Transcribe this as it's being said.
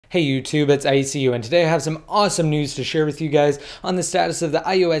Hey YouTube, it's ICU, and today I have some awesome news to share with you guys on the status of the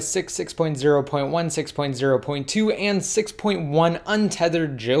iOS 6, 6.0.1, 6.0.2, and 6.1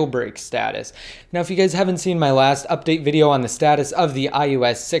 untethered jailbreak status. Now, if you guys haven't seen my last update video on the status of the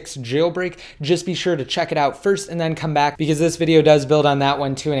iOS 6 jailbreak, just be sure to check it out first and then come back, because this video does build on that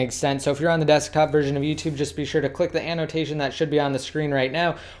one to an extent. So if you're on the desktop version of YouTube, just be sure to click the annotation that should be on the screen right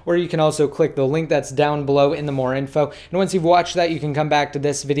now, or you can also click the link that's down below in the more info. And once you've watched that, you can come back to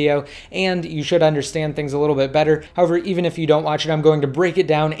this video and you should understand things a little bit better. However, even if you don't watch it, I'm going to break it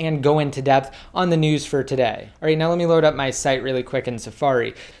down and go into depth on the news for today. All right, now let me load up my site really quick in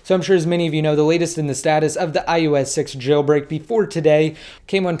Safari. So I'm sure as many of you know, the latest in the status of the iOS 6 jailbreak before today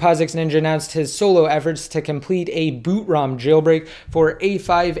came when POSIX Ninja announced his solo efforts to complete a boot ROM jailbreak for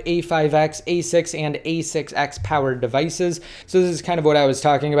A5, A5X, A6, and A6X powered devices. So this is kind of what I was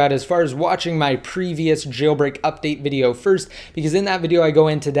talking about as far as watching my previous jailbreak update video first, because in that video I go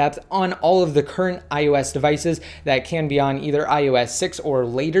into depth on all of the current iOS devices that can be on either iOS 6 or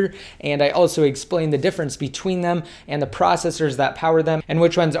later, and I also explain the difference between them and the processors that power them and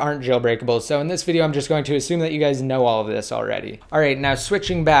which ones aren't jailbreakable. So in this video I'm just going to assume that you guys know all of this already. Alright, now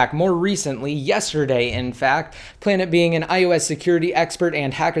switching back, more recently, yesterday in fact, Planet, being an iOS security expert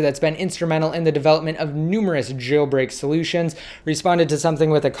and hacker that's been instrumental in the development of numerous jailbreak solutions, responded to something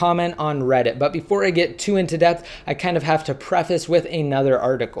with a comment on Reddit. But before I get too into depth, I kind of have to preface with another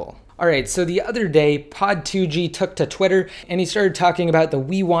article. Alright, so the other day, Pod2G took to Twitter and he started talking about the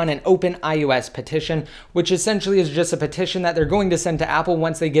We Want an Open iOS petition, which essentially is just a petition that they're going to send to Apple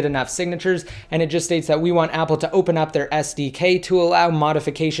once they get enough signatures, and it just states that we want Apple to open up their SDK to allow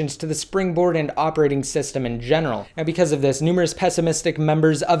modifications to the Springboard and operating system in general. Now, because of this, numerous pessimistic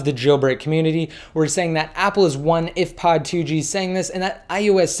members of the jailbreak community were saying that Apple is one if Pod2G is saying this, and that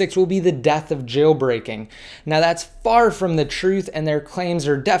iOS 6 will be the death of jailbreaking. Now, that's far from the truth, and their claims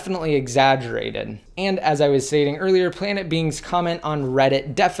are definitely exaggerated. And as I was stating earlier, Planet Being's comment on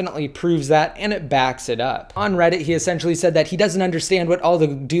Reddit definitely proves that, and it backs it up. On Reddit, he essentially said that he doesn't understand what all the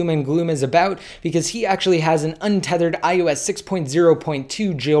doom and gloom is about, because he actually has an untethered iOS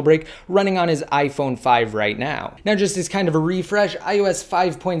 6.0.2 jailbreak running on his iPhone 5 right now. Now, just as kind of a refresh, iOS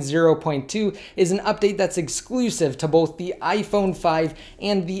 5.0.2 is an update that's exclusive to both the iPhone 5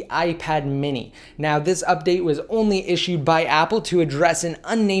 and the iPad mini. Now, this update was only issued by Apple to address an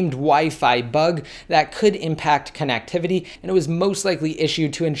unnamed Wi-Fi bug that could impact connectivity, and it was most likely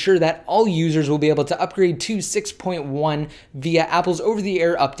issued to ensure that all users will be able to upgrade to 6.1 via Apple's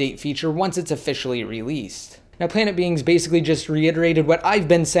over-the-air update feature once it's officially released. Now, Planet Beings basically just reiterated what I've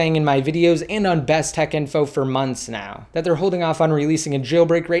been saying in my videos and on Best Tech Info for months now, that they're holding off on releasing a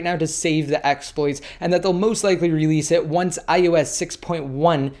jailbreak right now to save the exploits, and that they'll most likely release it once iOS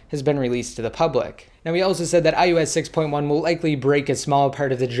 6.1 has been released to the public. Now, he also said that iOS 6.1 will likely break a small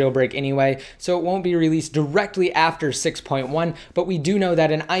part of the jailbreak anyway, so it won't be released directly after 6.1, but we do know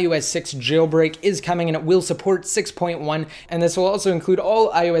that an iOS 6 jailbreak is coming and it will support 6.1, and this will also include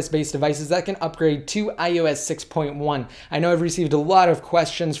all iOS-based devices that can upgrade to iOS 6.1. I know I've received a lot of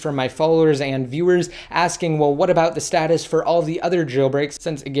questions from my followers and viewers asking, well, what about the status for all the other jailbreaks,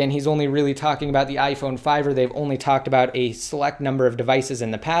 since again, he's only really talking about the iPhone 5, or they've only talked about a select number of devices in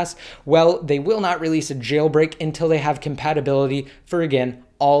the past. Well, they will not release a jailbreak until they have compatibility for, again,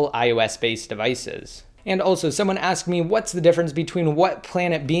 all iOS-based devices. And also, someone asked me what's the difference between what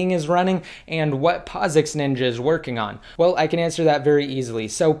Planet Being is running and what POSIX Ninja is working on. Well, I can answer that very easily.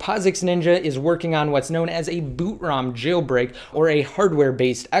 So POSIX Ninja is working on what's known as a boot ROM jailbreak, or a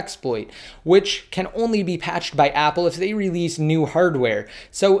hardware-based exploit, which can only be patched by Apple if they release new hardware.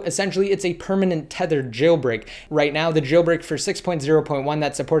 So essentially, it's a permanent tethered jailbreak. Right now, the jailbreak for 6.0.1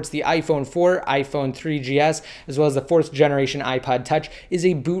 that supports the iPhone 4, iPhone 3GS, as well as the 4th generation iPod Touch is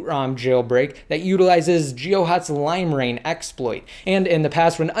a boot ROM jailbreak that utilizes GeoHot's Lime Rain exploit. And in the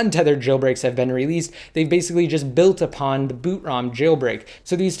past, when untethered jailbreaks have been released, they've basically just built upon the boot ROM jailbreak.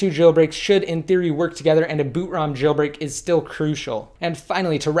 So these two jailbreaks should, in theory, work together, and a boot ROM jailbreak is still crucial. And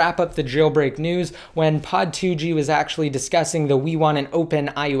finally, to wrap up the jailbreak news, when Pod2G was actually discussing the We Want an Open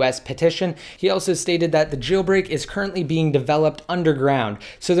iOS petition, he also stated that the jailbreak is currently being developed underground.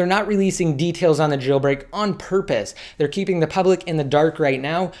 So they're not releasing details on the jailbreak on purpose. They're keeping the public in the dark right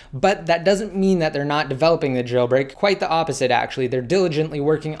now, but that doesn't mean that they're not not developing the jailbreak. Quite the opposite, actually. They're diligently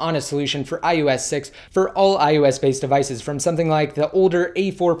working on a solution for iOS 6 for all iOS-based devices, from something like the older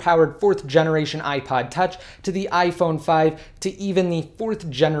A4-powered 4th generation iPod Touch to the iPhone 5 to even the 4th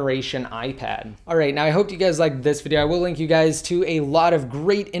generation iPad. Alright, now I hope you guys liked this video. I will link you guys to a lot of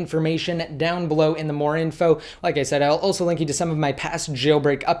great information down below in the more info. Like I said, I'll also link you to some of my past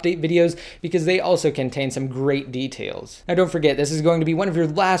jailbreak update videos because they also contain some great details. Now don't forget, this is going to be one of your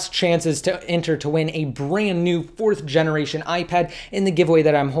last chances to enter to win a brand new 4th generation iPad in the giveaway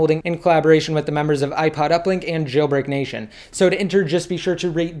that I'm holding in collaboration with the members of iPod Uplink and Jailbreak Nation. So to enter, just be sure to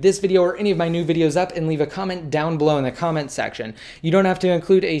rate this video or any of my new videos up and leave a comment down below in the comment section. You don't have to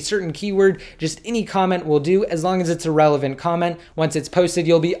include a certain keyword, just any comment will do as long as it's a relevant comment. Once it's posted,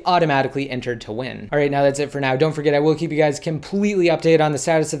 you'll be automatically entered to win. Alright, now that's it for now. Don't forget, I will keep you guys completely updated on the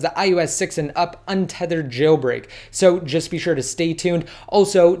status of the iOS 6 and up untethered jailbreak. So just be sure to stay tuned.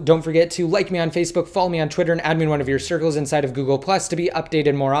 Also, don't forget to like me on Facebook, follow me on Twitter, and add me in one of your circles inside of Google Plus to be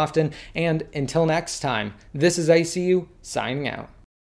updated more often. And until next time, this is ICU signing out.